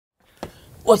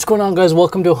What's going on, guys?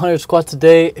 Welcome to 100 squats a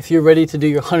day. If you're ready to do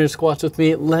your 100 squats with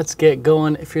me, let's get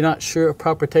going. If you're not sure of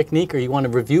proper technique or you want to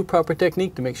review proper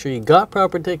technique to make sure you got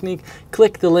proper technique,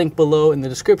 click the link below in the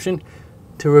description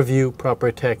to review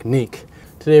proper technique.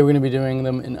 Today we're going to be doing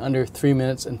them in under 3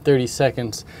 minutes and 30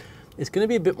 seconds. It's going to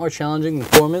be a bit more challenging than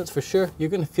 4 minutes for sure. You're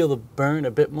going to feel the burn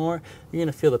a bit more. You're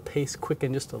going to feel the pace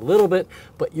quicken just a little bit,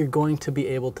 but you're going to be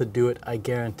able to do it, I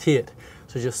guarantee it.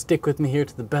 So just stick with me here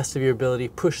to the best of your ability,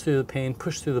 push through the pain,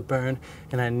 push through the burn,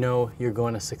 and I know you're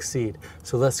going to succeed.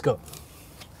 So let's go.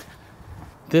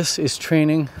 This is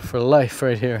training for life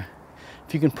right here.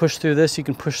 If you can push through this, you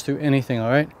can push through anything, all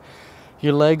right?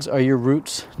 Your legs are your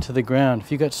roots to the ground.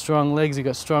 If you got strong legs, you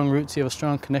got strong roots, you have a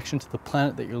strong connection to the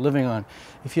planet that you're living on.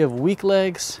 If you have weak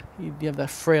legs, you have that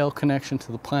frail connection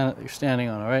to the planet that you're standing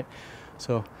on, all right?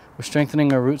 So we're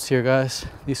strengthening our roots here, guys.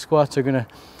 These squats are gonna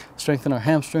strengthen our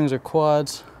hamstrings, our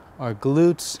quads, our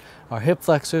glutes, our hip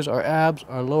flexors, our abs,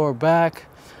 our lower back.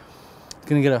 It's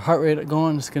gonna get our heart rate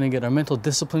going. It's gonna get our mental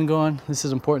discipline going. This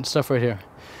is important stuff right here.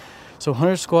 So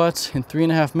 100 squats in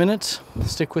 3.5 minutes.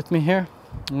 Stick with me here.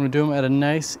 I'm gonna do them at a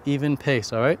nice, even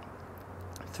pace, all right?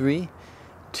 3,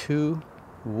 2,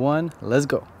 1, let's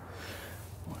go.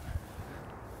 1,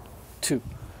 2,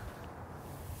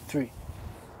 3,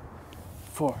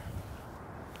 4,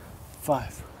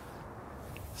 5,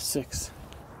 6,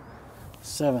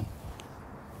 7,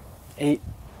 8,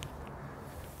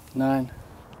 9,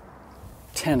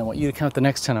 10. I want you to count the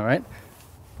next 10, all right?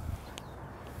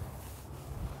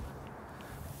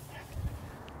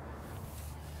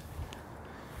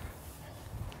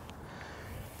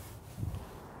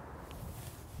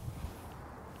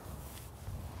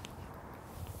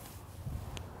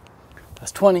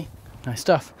 That's 20. Nice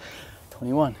stuff.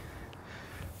 21,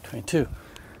 22,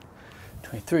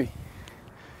 23,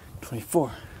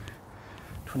 24,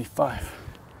 25,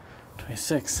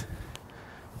 26,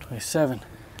 27,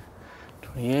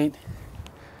 28,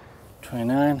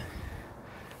 29,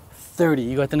 30.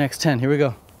 You got the next 10. Here we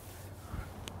go.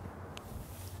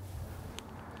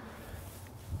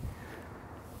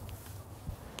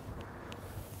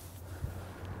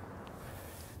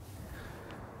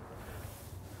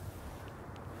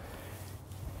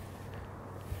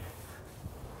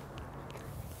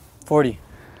 $40,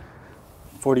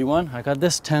 41, I got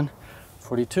this, 10,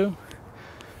 42,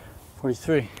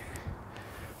 43,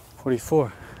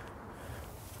 44,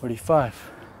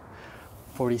 45,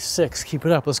 46, keep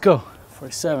it up, let's go,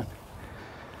 47,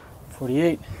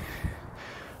 48,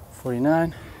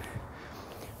 49,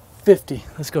 50,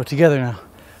 let's go together now,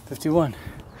 51,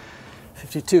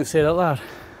 52, say it out loud,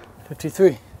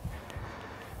 53,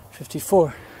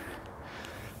 54,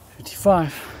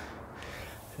 55,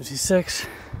 56,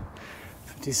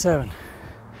 57,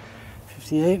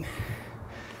 58,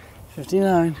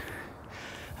 59,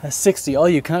 that's 60. All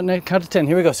you count to 10.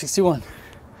 Here we go. 61.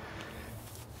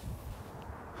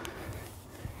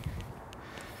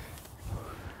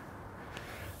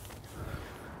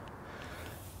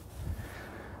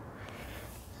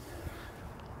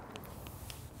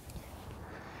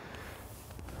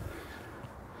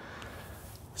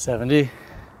 $70,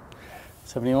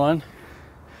 71,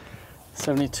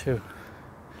 72,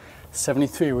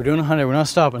 73, we're doing 100, we're not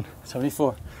stopping.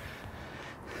 74,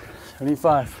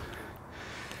 75,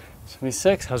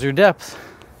 76, how's your depth?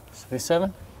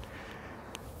 77,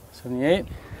 78,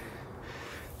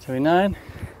 79,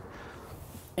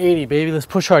 80, baby, let's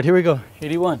push hard, here we go.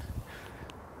 81,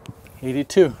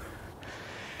 82,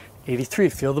 83,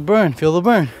 feel the burn, feel the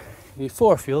burn.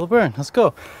 84, feel the burn, let's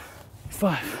go.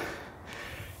 85,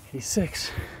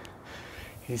 86,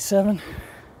 87,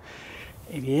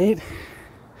 88,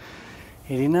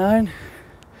 89,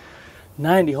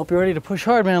 90. Hope you're ready to push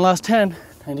hard, man. Last 10.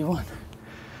 91,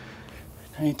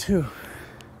 92,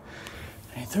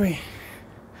 93,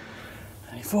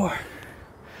 94,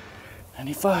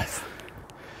 95,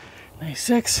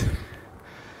 96,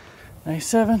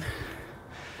 97,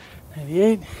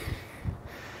 98,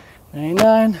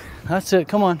 99. That's it.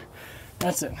 Come on.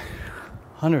 That's it.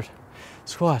 100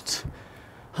 squats.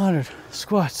 100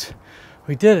 squats.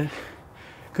 We did it.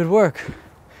 Good work.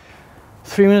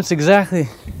 3 minutes exactly.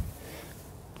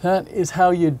 That is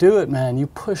how you do it, man. You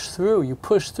push through, you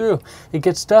push through. It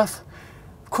gets tough.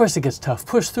 Of course it gets tough.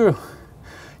 Push through.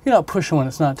 You're not pushing when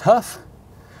it's not tough.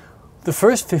 The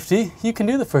first 50, you can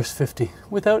do the first 50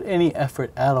 without any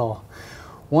effort at all.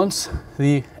 Once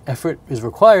the effort is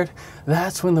required,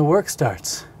 that's when the work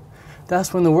starts.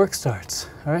 That's when the work starts,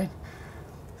 all right?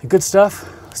 The good stuff.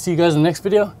 I'll see you guys in the next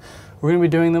video. We're gonna be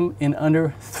doing them in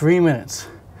under 3 minutes.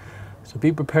 So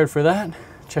be prepared for that.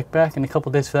 Check back in a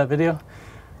couple days for that video.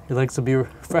 Your legs will be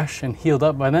fresh and healed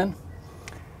up by then.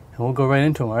 And we'll go right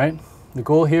into them, all right? The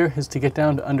goal here is to get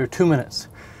down to under 2 minutes.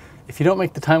 If you don't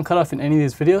make the time cutoff in any of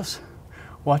these videos,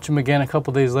 watch them again a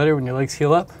couple days later when your legs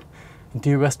heal up and do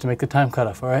your best to make the time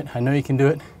cutoff, all right? I know you can do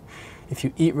it. If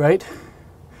you eat right,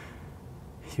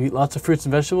 if you eat lots of fruits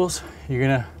and vegetables, you're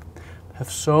gonna have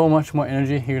so much more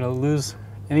energy. You're gonna lose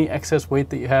any excess weight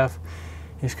that you have.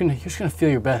 You're just gonna feel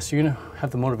your best. You're gonna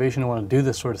have the motivation to want to do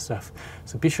this sort of stuff.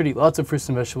 So be sure to eat lots of fruits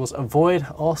and vegetables. Avoid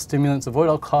all stimulants. Avoid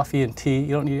all coffee and tea.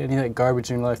 You don't need any of that garbage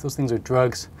in your life. Those things are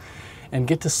drugs. And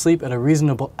get to sleep at a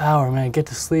reasonable hour, man. Get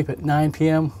to sleep at 9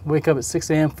 p.m. Wake up at 6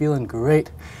 a.m. feeling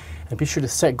great. And be sure to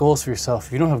set goals for yourself.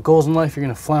 If you don't have goals in life, you're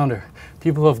gonna flounder.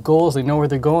 People who have goals, they know where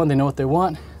they're going, they know what they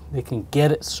want. They can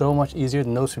get it so much easier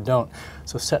than those who don't.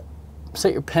 So set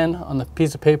your pen on the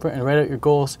piece of paper and write out your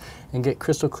goals and get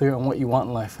crystal clear on what you want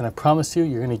in life. And I promise you,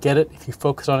 you're gonna get it if you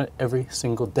focus on it every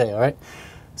single day, all right?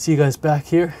 See you guys back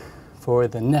here for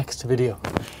the next video.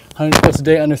 100 squats a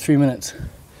day under 3 minutes.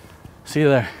 See you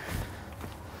there.